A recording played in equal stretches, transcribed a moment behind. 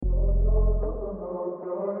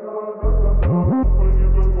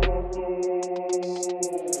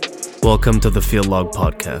Welcome to the Field Log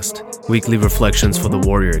Podcast, weekly reflections for the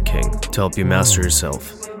Warrior King to help you master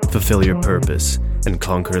yourself, fulfill your purpose, and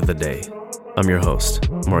conquer the day. I'm your host,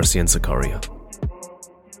 Marcian Zakaria.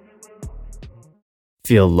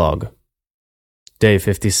 Field Log, Day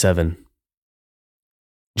 57.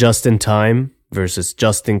 Just in time versus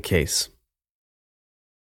just in case.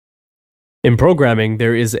 In programming,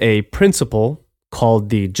 there is a principle called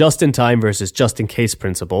the just in time versus just in case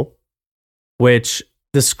principle, which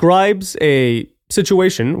describes a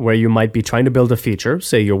situation where you might be trying to build a feature.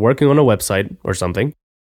 Say you're working on a website or something,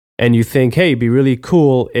 and you think, hey, it'd be really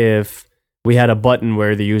cool if we had a button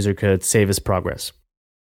where the user could save his progress,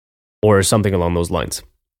 or something along those lines.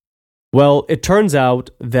 Well, it turns out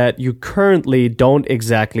that you currently don't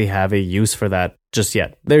exactly have a use for that just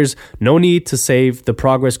yet. There's no need to save the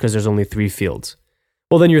progress because there's only 3 fields.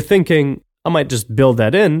 Well, then you're thinking, I might just build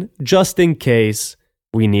that in just in case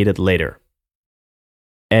we need it later.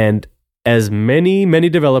 And as many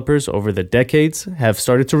developers over the decades have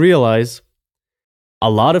started to realize, a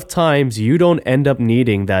lot of times you don't end up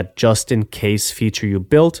needing that just in case feature you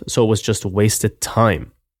built, so it was just wasted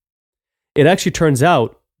time. It actually turns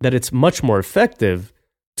out that it's much more effective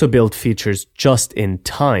to build features just in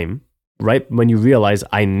time, right? When you realize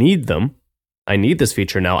I need them, I need this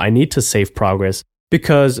feature now, I need to save progress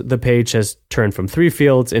because the page has turned from 3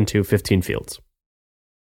 fields into 15 fields.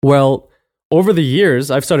 Well, over the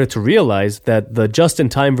years, I've started to realize that the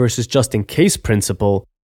just-in-time versus just-in-case principle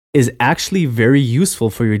is actually very useful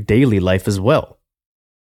for your daily life as well.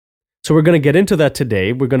 So we're going to get into that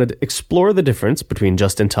today. We're going to explore the difference between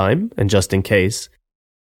just-in-time and just-in-case,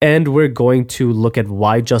 and we're going to look at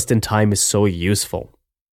why just-in-time is so useful.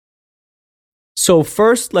 So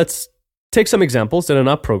first, let's take some examples that are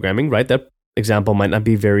not programming, right? That example might not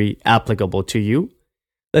be very applicable to you.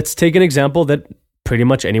 Let's take an example that pretty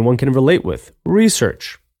much anyone can relate with.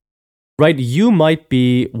 Research, right? You might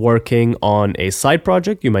be working on a side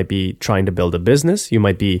project. You might be trying to build a business. You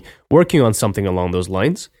might be working on something along those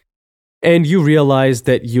lines. And you realize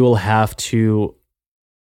that you'll have to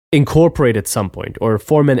incorporate at some point or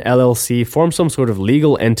form an LLC, form some sort of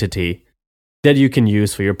legal entity that you can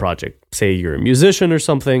use for your project. Say you're a musician or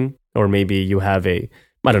something, or maybe you have a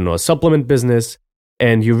supplement business.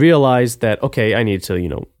 And you realize that, okay, I need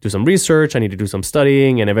to, do some research, I need to do some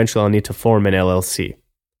studying, and eventually I'll need to form an LLC,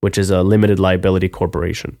 which is a limited liability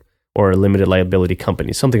corporation or a limited liability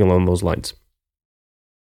company, something along those lines.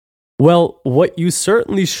 Well, what you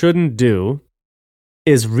certainly shouldn't do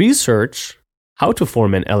is research how to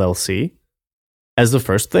form an LLC as the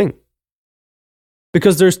first thing.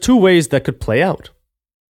 Because there's 2 ways that could play out.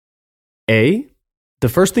 A, the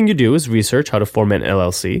first thing you do is research how to form an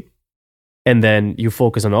LLC. And then you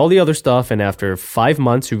focus on all the other stuff, and after 5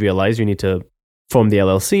 months, you realize you need to form the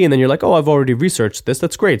LLC, and then you're like, oh, I've already researched this,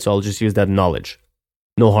 that's great, so I'll just use that knowledge.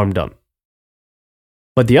 No harm done.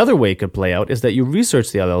 But the other way it could play out is that you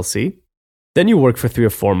research the LLC, then you work for 3 or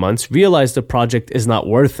 4 months, realize the project is not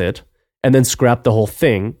worth it, and then scrap the whole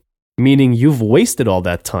thing, meaning you've wasted all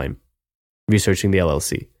that time researching the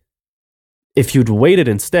LLC. If you'd waited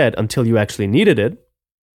instead until you actually needed it,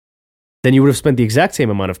 then you would have spent the exact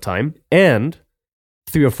same amount of time, and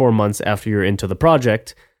 3 or 4 months after you're into the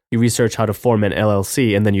project, you research how to form an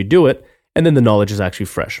LLC, and then you do it, and then the knowledge is actually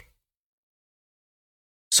fresh.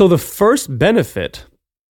 So the first benefit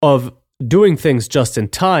of doing things just in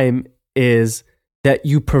time is that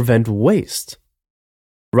you prevent waste,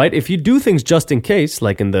 right? If you do things just in case,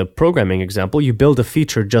 like in the programming example, you build a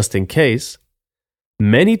feature just in case,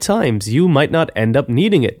 many times you might not end up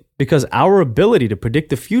needing it because our ability to predict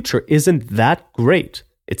the future isn't that great.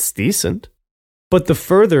 It's decent. But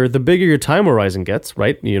the bigger your time horizon gets,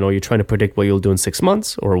 right? You're trying to predict what you'll do in 6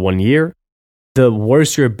 months or 1 year, the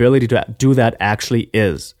worse your ability to do that actually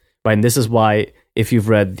is, right? And this is why if you've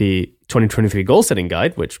read the 2023 goal setting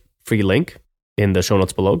guide, which free link in the show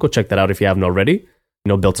notes below, go check that out if you haven't already,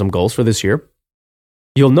 build some goals for this year.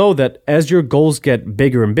 You'll know that as your goals get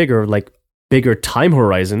bigger and bigger, like bigger time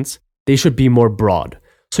horizons, they should be more broad.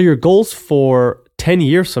 So your goals for 10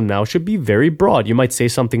 years from now should be very broad. You might say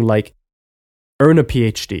something like earn a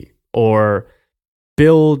PhD or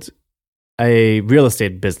build a real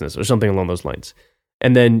estate business or something along those lines.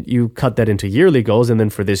 And then you cut that into yearly goals. And then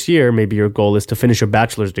for this year, maybe your goal is to finish a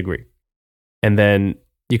bachelor's degree. And then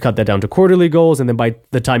you cut that down to quarterly goals. And then by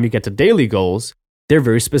the time you get to daily goals, they're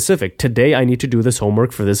very specific. Today, I need to do this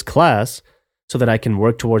homework for this class so that I can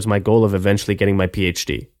work towards my goal of eventually getting my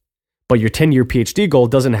PhD. But your 10-year PhD goal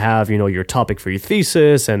doesn't have, your topic for your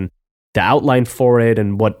thesis and the outline for it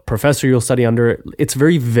and what professor you'll study under. It's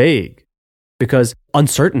very vague because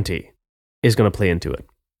uncertainty is going to play into it.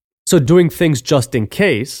 So doing things just in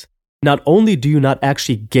case not only do you not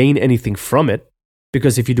actually gain anything from it,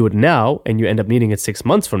 because if you do it now and you end up needing it 6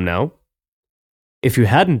 months from now, if you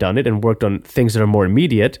hadn't done it and worked on things that are more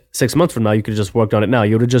immediate, 6 months from now, you could have just worked on it now.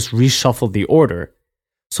 You would have just reshuffled the order.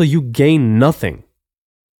 So you gain nothing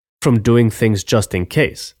from doing things just in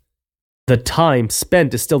case. The time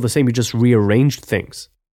spent is still the same. You just rearranged things.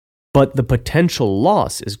 But the potential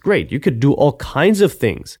loss is great. You could do all kinds of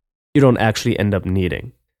things you don't actually end up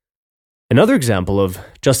needing. Another example of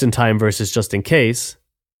just in time versus just in case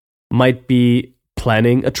might be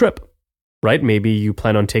planning a trip, right? Maybe you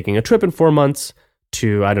plan on taking a trip in 4 months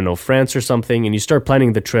to, I don't know, France or something, and you start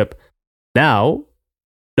planning the trip now,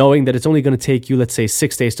 knowing that it's only going to take you, let's say,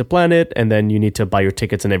 6 days to plan it, and then you need to buy your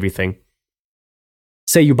tickets and everything.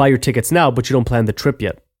 Say you buy your tickets now, but you don't plan the trip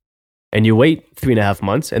yet. And you wait 3.5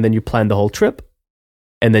 months, and then you plan the whole trip,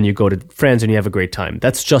 and then you go to France and you have a great time.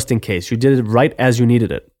 That's just in case. You did it right as you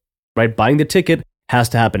needed it, right? Buying the ticket has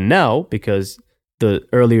to happen now because the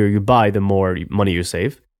earlier you buy, the more money you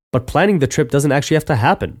save. But planning the trip doesn't actually have to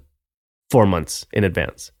happen 4 months in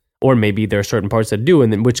advance. Or maybe there are certain parts that do,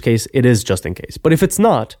 and in which case it is just in case. But if it's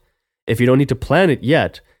not, if you don't need to plan it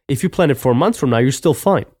yet, if you plan it 4 months from now, you're still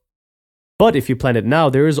fine. But if you plan it now,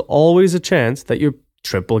 there is always a chance that your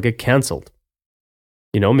trip will get canceled.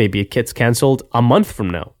 You know, maybe it gets canceled a month from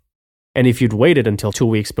now. And if you'd waited until 2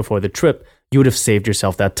 weeks before the trip, you would have saved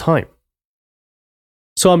yourself that time.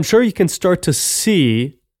 So I'm sure you can start to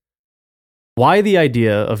see why the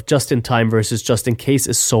idea of just in time versus just in case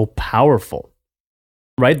is so powerful,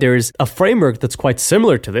 right? There's a framework that's quite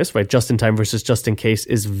similar to this, right? Just in time versus just in case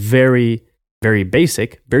is very, very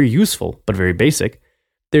basic, very useful, but very basic.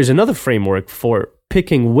 There's another framework for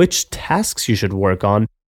picking which tasks you should work on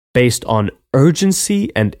based on urgency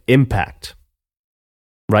and impact,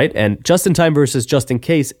 right? And just in time versus just in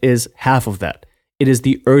case is half of that. It is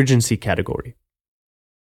the urgency category.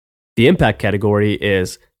 The impact category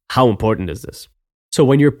is how important is this? So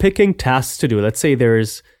when you're picking tasks to do, let's say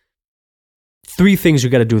there's 3 things you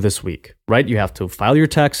got to do this week, right? You have to file your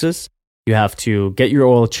taxes, you have to get your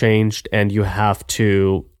oil changed, and you have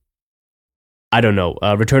to,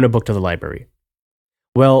 return a book to the library.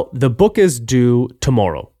 Well, the book is due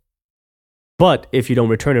tomorrow. But if you don't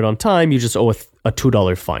return it on time, you just owe a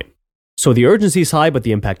 $2 fine. So the urgency is high, but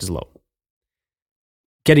the impact is low.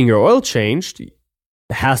 Getting your oil changed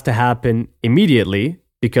has to happen immediately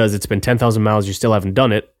because it's been 10,000 miles, you still haven't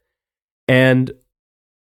done it. And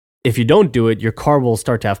if you don't do it, your car will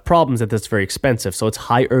start to have problems that's very expensive. So it's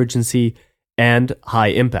high urgency and high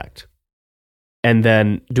impact. And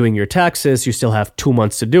then doing your taxes, you still have 2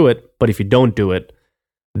 months to do it. But if you don't do it,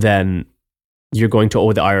 then you're going to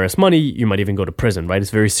owe the IRS money. You might even go to prison, right?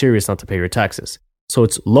 It's very serious not to pay your taxes. So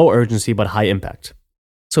it's low urgency, but high impact.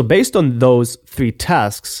 So based on those 3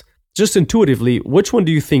 tasks, just intuitively, which one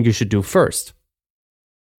do you think you should do first?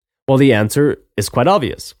 Well, the answer is quite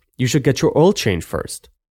obvious. You should get your oil change first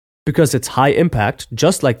because it's high impact,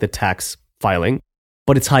 just like the tax filing,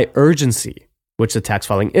 but it's high urgency, which the tax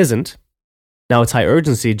filing isn't. Now it's high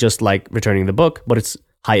urgency, just like returning the book, but it's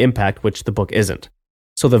high impact, which the book isn't.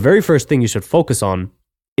 So the very first thing you should focus on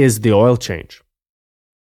is the oil change.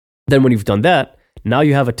 Then when you've done that, now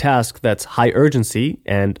you have a task that's high urgency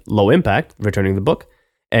and low impact, returning the book,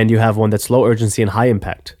 and you have one that's low urgency and high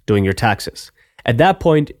impact, doing your taxes. At that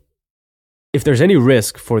point, if there's any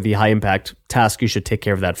risk for the high impact task, you should take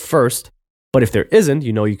care of that first. But if there isn't,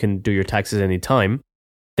 you know you can do your taxes anytime,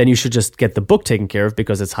 then you should just get the book taken care of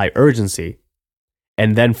because it's high urgency.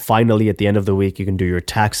 And then finally, at the end of the week, you can do your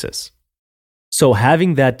taxes. So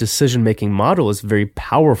having that decision-making model is very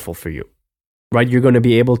powerful for you, right? You're going to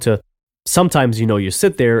be able to, sometimes, you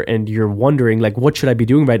sit there and you're wondering, like, what should I be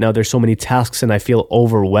doing right now? There's so many tasks and I feel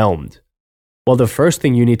overwhelmed. Well, the first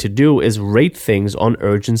thing you need to do is rate things on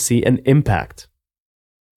urgency and impact,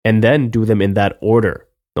 and then do them in that order.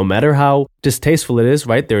 No matter how distasteful it is,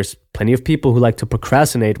 right? There's plenty of people who like to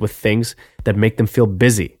procrastinate with things that make them feel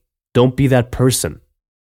busy. Don't be that person.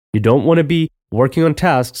 You don't want to be working on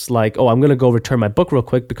tasks like, I'm going to go return my book real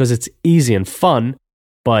quick because it's easy and fun,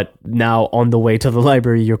 but now on the way to the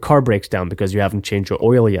library, your car breaks down because you haven't changed your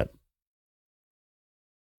oil yet.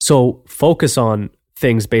 So focus on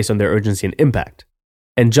things based on their urgency and impact.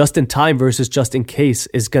 And just in time versus just in case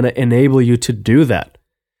is going to enable you to do that,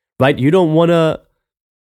 right? You don't want to,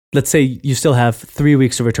 let's say you still have 3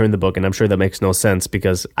 weeks to return the book, and I'm sure that makes no sense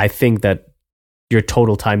because I think that your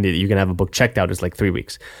total time that you can have a book checked out is like 3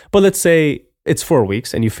 weeks. But let's say it's 4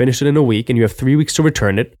 weeks and you finish it in a week and you have 3 weeks to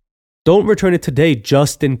return it. Don't return it today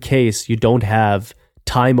just in case you don't have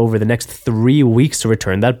time over the next 3 weeks to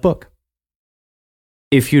return that book.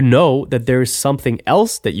 If you know that there is something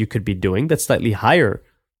else that you could be doing that's slightly higher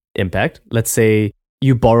impact, let's say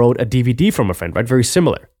you borrowed a DVD from a friend, right? Very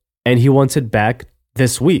similar. And he wants it back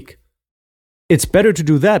this week. It's better to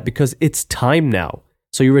do that because it's time now.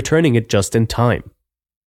 So you're returning it just in time.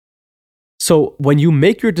 So when you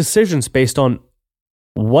make your decisions based on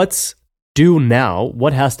what's due now,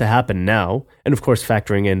 what has to happen now, and of course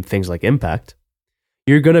factoring in things like impact,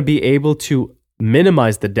 you're going to be able to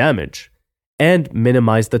minimize the damage and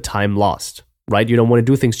minimize the time lost, right? You don't want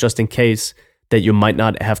to do things just in case that you might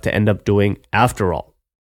not have to end up doing after all.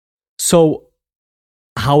 So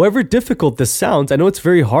however difficult this sounds, I know it's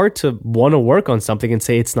very hard to want to work on something and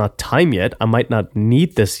say it's not time yet, I might not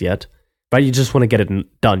need this yet, right? You just want to get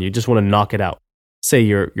it done. You just want to knock it out. Say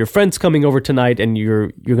your friend's coming over tonight and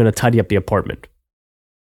you're going to tidy up the apartment.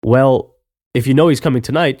 Well, if you know he's coming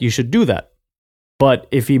tonight, you should do that. But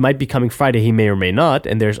if he might be coming Friday, he may or may not,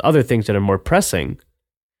 and there's other things that are more pressing,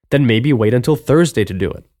 then maybe wait until Thursday to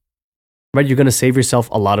do it. Right? You're going to save yourself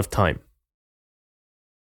a lot of time.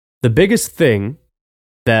 The biggest thing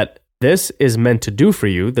that this is meant to do for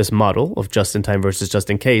you, this model of just in time versus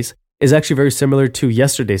just in case, is actually very similar to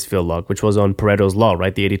yesterday's field log, which was on Pareto's law,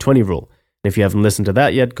 right? The 80-20 rule. And if you haven't listened to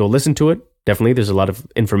that yet, go listen to it. Definitely, there's a lot of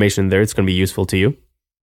information there. It's going to be useful to you.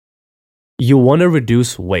 You want to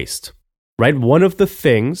reduce waste, right? One of the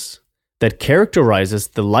things that characterizes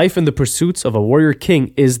the life and the pursuits of a warrior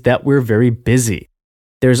king is that we're very busy.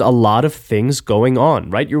 There's a lot of things going on,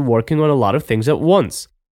 right? You're working on a lot of things at once.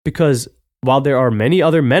 Because while there are many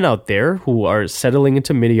other men out there who are settling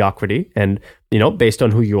into mediocrity, and, based on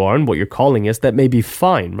who you are and what your calling is, that may be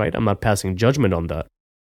fine, right? I'm not passing judgment on that.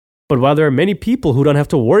 But while there are many people who don't have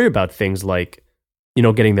to worry about things like,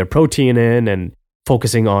 getting their protein in and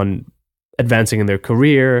focusing on advancing in their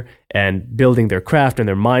career and building their craft and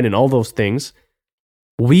their mind and all those things,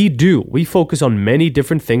 we do. We focus on many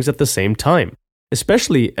different things at the same time,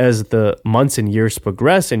 especially as the months and years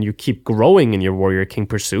progress and you keep growing in your warrior king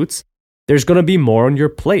pursuits. There's going to be more on your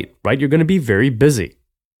plate, right? You're going to be very busy.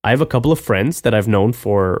 I have a couple of friends that I've known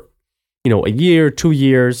for, a year, 2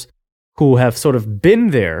 years, who have sort of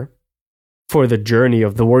been there for the journey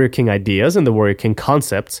of the warrior king ideas and the warrior king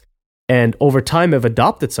concepts, and over time have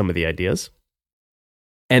adopted some of the ideas,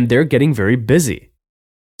 and they're getting very busy.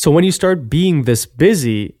 So when you start being this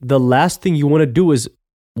busy, the last thing you want to do is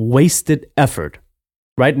wasted effort,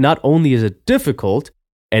 right? Not only is it difficult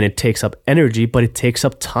and it takes up energy, but it takes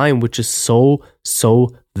up time, which is so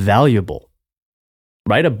valuable,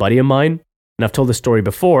 right? A buddy of mine, and I've told this story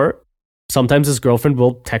before, sometimes his girlfriend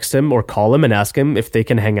will text him or call him and ask him if they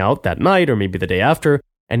can hang out that night or maybe the day after.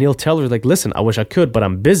 And he'll tell her, like, listen, I wish I could, but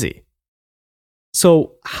I'm busy.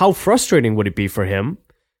 So how frustrating would it be for him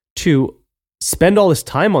to spend all his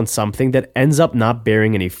time on something that ends up not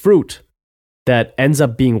bearing any fruit, that ends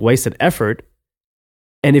up being wasted effort?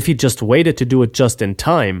 And if he just waited to do it just in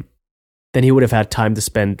time, then he would have had time to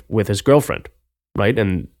spend with his girlfriend, right?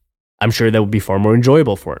 And I'm sure that would be far more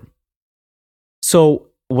enjoyable for him. So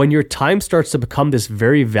when your time starts to become this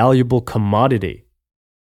very valuable commodity,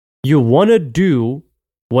 you want to do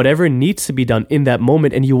whatever needs to be done in that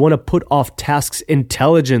moment, and you want to put off tasks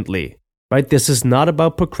intelligently, right? This is not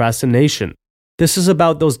about procrastination. This is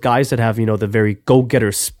about those guys that have, the very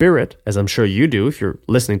go-getter spirit, as I'm sure you do if you're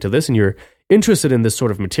listening to this and you're interested in this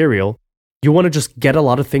sort of material. You want to just get a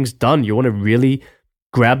lot of things done. You want to really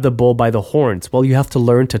grab the bull by the horns. Well, you have to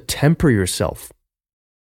learn to temper yourself.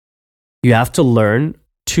 You have to learn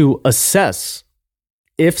to assess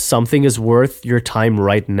if something is worth your time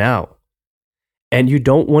right now. And you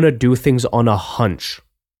don't want to do things on a hunch,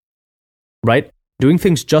 right? Doing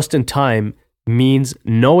things just in time means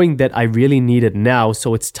knowing that I really need it now,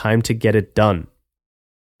 so it's time to get it done,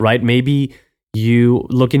 right? Maybe you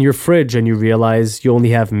look in your fridge and you realize you only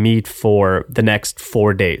have meat for the next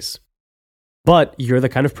 4 days. But you're the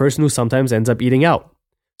kind of person who sometimes ends up eating out.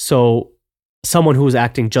 So someone who's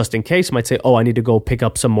acting just in case might say, oh, I need to go pick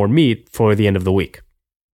up some more meat for the end of the week.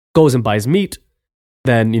 Goes and buys meat.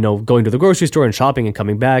 Then, going to the grocery store and shopping and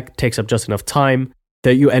coming back takes up just enough time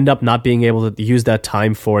that you end up not being able to use that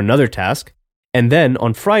time for another task. And then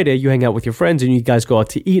on Friday, you hang out with your friends and you guys go out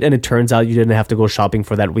to eat, and it turns out you didn't have to go shopping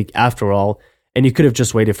for that week after all, and you could have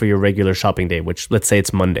just waited for your regular shopping day, which let's say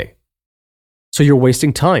it's Monday. So you're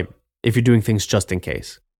wasting time if you're doing things just in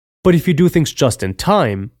case. But if you do things just in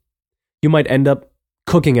time, you might end up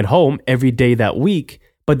cooking at home every day that week,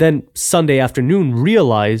 but then Sunday afternoon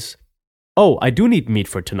realize, oh, I do need meat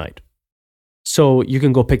for tonight. So you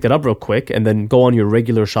can go pick that up real quick and then go on your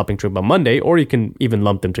regular shopping trip on Monday, or you can even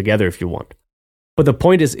lump them together if you want. But the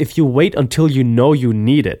point is, if you wait until you know you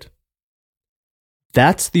need it,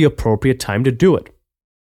 that's the appropriate time to do it.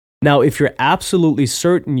 Now, if you're absolutely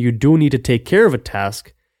certain you do need to take care of a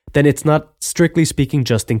task, then it's not strictly speaking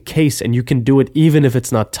just in case, and you can do it even if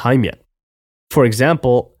it's not time yet. For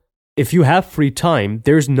example, if you have free time,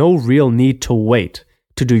 there's no real need to wait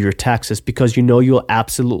to do your taxes because you know you'll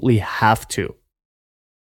absolutely have to.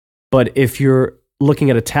 But if you're looking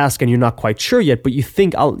at a task and you're not quite sure yet, but you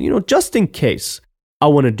think, just in case I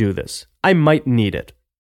want to do this, I might need it.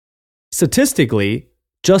 Statistically,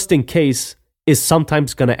 just in case is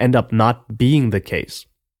sometimes going to end up not being the case.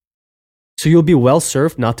 So you'll be well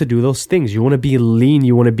served not to do those things. You want to be lean,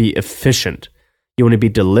 you want to be efficient. You want to be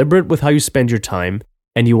deliberate with how you spend your time,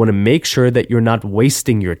 and you want to make sure that you're not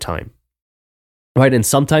wasting your time. Right? And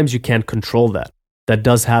sometimes you can't control that. That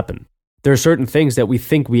does happen. There are certain things that we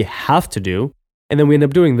think we have to do, and then we end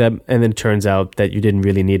up doing them, and then it turns out that you didn't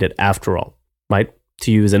really need it after all. Right?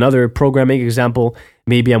 To use another programming example,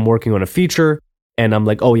 maybe I'm working on a feature, and I'm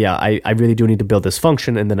like, oh yeah, I really do need to build this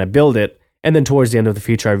function, and then I build it, and then towards the end of the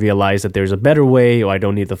feature, I realize that there's a better way, or I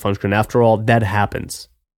don't need the function after all. That happens.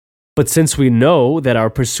 But since we know that our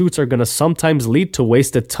pursuits are going to sometimes lead to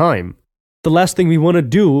wasted time, the last thing we want to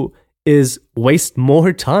do is waste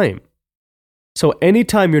more time. So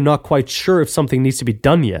anytime you're not quite sure if something needs to be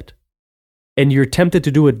done yet, and you're tempted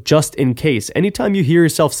to do it just in case, anytime you hear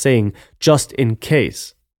yourself saying just in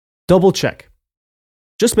case, double check.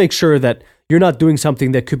 Just make sure that you're not doing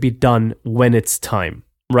something that could be done when it's time,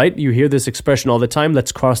 right? You hear this expression all the time,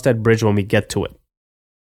 let's cross that bridge when we get to it.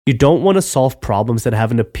 You don't want to solve problems that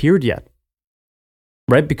haven't appeared yet,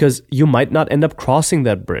 right? Because you might not end up crossing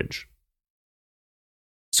that bridge.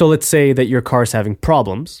 So let's say that your car's having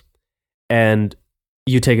problems and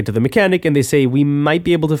you take it to the mechanic and they say, we might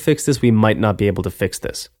be able to fix this, we might not be able to fix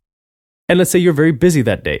this. And let's say you're very busy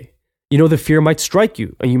that day. The fear might strike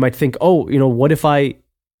you and you might think, what if I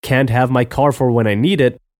can't have my car for when I need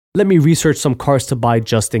it? Let me research some cars to buy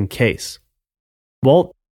just in case.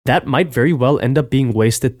 Well, that might very well end up being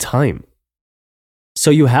wasted time. So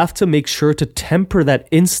you have to make sure to temper that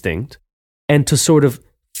instinct and to sort of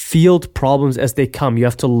field problems as they come. You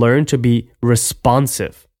have to learn to be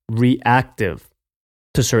responsive, reactive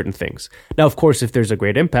to certain things. Now, of course, if there's a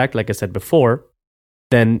great impact, like I said before,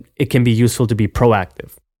 then it can be useful to be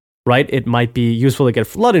proactive, right? It might be useful to get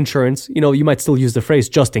flood insurance. You might still use the phrase,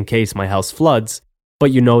 just in case my house floods,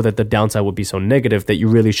 but you know that the downside would be so negative that you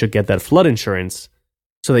really should get that flood insurance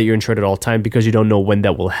so that you're insured at all time because you don't know when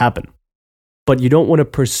that will happen. But you don't want to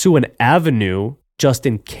pursue an avenue just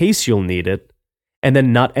in case you'll need it and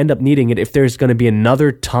then not end up needing it if there's going to be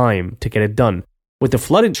another time to get it done. With the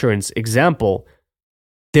flood insurance example,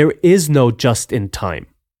 there is no just in time,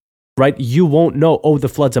 right? You won't know, the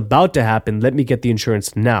flood's about to happen, let me get the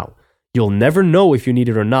insurance now. You'll never know if you need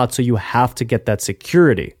it or not, so you have to get that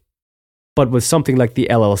security. But with something like the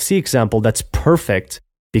LLC example, that's perfect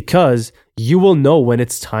because you will know when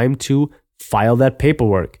it's time to file that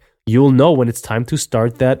paperwork. You'll know when it's time to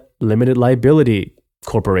start that limited liability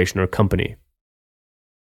corporation or company.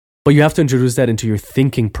 But you have to introduce that into your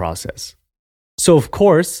thinking process. So of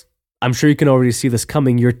course, I'm sure you can already see this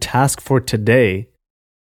coming. Your task for today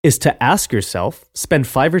is to ask yourself, spend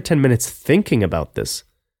 5 or 10 minutes thinking about this.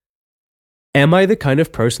 Am I the kind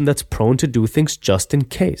of person that's prone to do things just in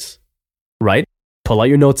case? Right? Pull out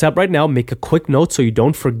your notes app right now, make a quick note so you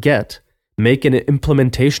don't forget, make an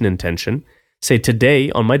implementation intention. Say today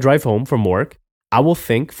on my drive home from work, I will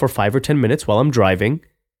think for 5 or 10 minutes while I'm driving,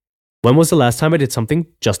 when was the last time I did something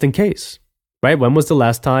just in case? Right? When was the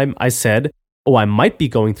last time I said, I might be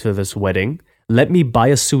going to this wedding, let me buy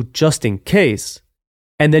a suit just in case,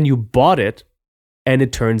 and then you bought it, and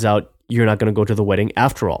it turns out you're not going to go to the wedding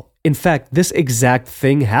after all. In fact, this exact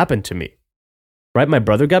thing happened to me. Right? My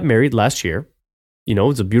brother got married last year. It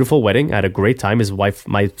was a beautiful wedding. I had a great time. His wife,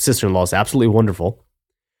 my sister-in-law, is absolutely wonderful.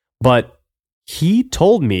 But he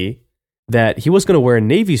told me that he was going to wear a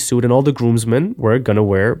navy suit and all the groomsmen were going to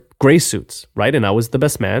wear gray suits, right? And I was the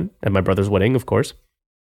best man at my brother's wedding, of course.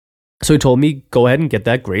 So he told me, go ahead and get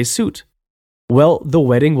that gray suit. Well, the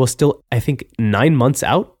wedding was still, I think, 9 months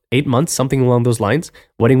out, 8 months, something along those lines.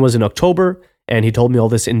 Wedding was in October, and he told me all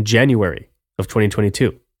this in January of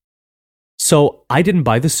 2022. So I didn't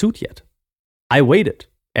buy the suit yet. I waited.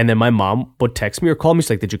 And then my mom would text me or call me. She's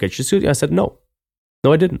like, did you get your suit? And I said, no.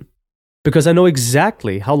 No, I didn't. Because I know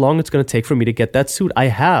exactly how long it's going to take for me to get that suit. I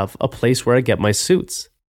have a place where I get my suits.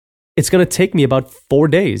 It's going to take me about 4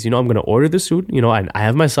 days. I'm going to order the suit. I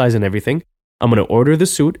have my size and everything. I'm going to order the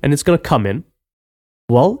suit and it's going to come in.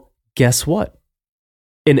 Well, guess what?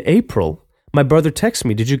 In April, my brother texted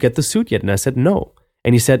me, did you get the suit yet? And I said, no.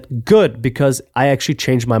 And he said, good, because I actually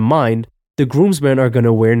changed my mind. The groomsmen are going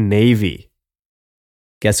to wear navy.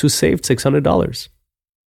 Guess who saved $600?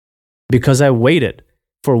 Because I waited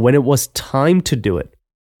for when it was time to do it.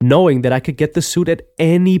 knowing that I could get the suit at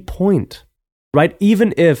any point, right?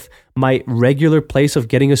 Even if my regular place of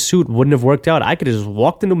getting a suit wouldn't have worked out, I could have just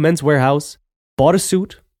walked into Men's Warehouse, bought a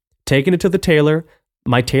suit, taken it to the tailor.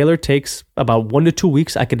 My tailor takes about 1 to 2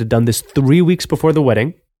 weeks. I could have done this 3 weeks before the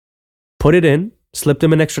wedding, put it in, slipped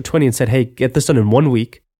him an extra 20 and said, hey, get this done in 1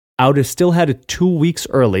 week. I would have still had it 2 weeks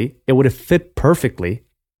early. It would have fit perfectly.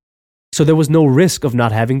 So there was no risk of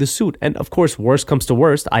not having the suit. And of course, worst comes to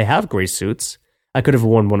worst, I have gray suits. I could have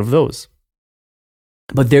worn one of those.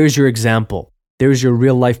 But there's your example. There's your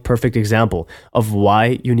real life perfect example of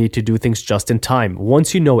why you need to do things just in time.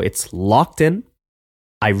 Once you know it's locked in,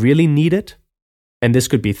 I really need it. And this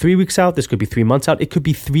could be 3 weeks out. This could be 3 months out. It could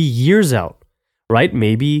be 3 years out, right?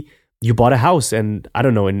 Maybe you bought a house and I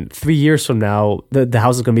don't know, in 3 years from now, the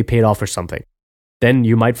house is going to be paid off or something. Then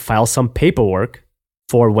you might file some paperwork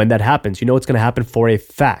for when that happens. You know it's going to happen for a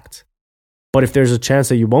fact. But if there's a chance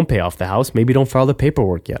that you won't pay off the house, maybe don't file the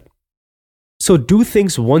paperwork yet. So do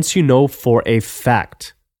things once you know for a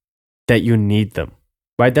fact that you need them,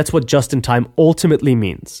 right? That's what just in time ultimately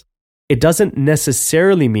means. It doesn't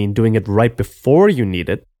necessarily mean doing it right before you need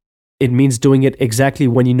it. It means doing it exactly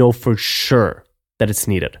when you know for sure that it's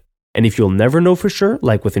needed. And if you'll never know for sure,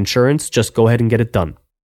 like with insurance, just go ahead and get it done.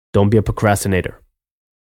 Don't be a procrastinator.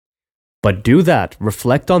 But do that.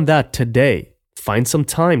 Reflect on that today. Find some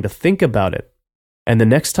time to think about it. And the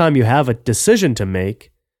next time you have a decision to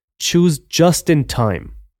make, choose just in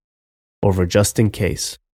time over just in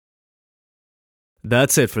case.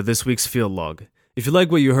 That's it for this week's Field Log. If you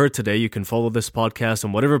like what you heard today, you can follow this podcast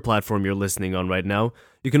on whatever platform you're listening on right now.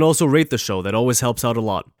 You can also rate the show. That always helps out a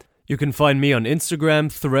lot. You can find me on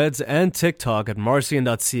Instagram, Threads, and TikTok at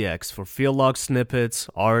marcian.cx for field log snippets,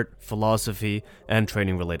 art, philosophy, and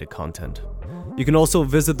training-related content. You can also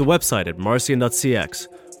visit the website at marcian.cx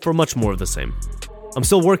for much more of the same. I'm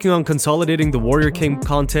still working on consolidating the Warrior King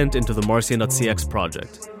content into the marcian.cx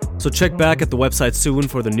project. So check back at the website soon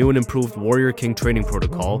for the new and improved Warrior King training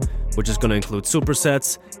protocol, which is going to include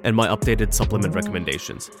supersets and my updated supplement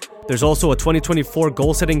recommendations. There's also a 2024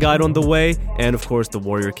 goal-setting guide on the way, and of course the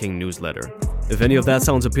Warrior King newsletter. If any of that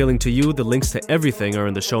sounds appealing to you, the links to everything are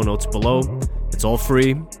in the show notes below. It's all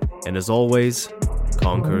free, and as always,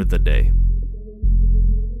 conquer the day.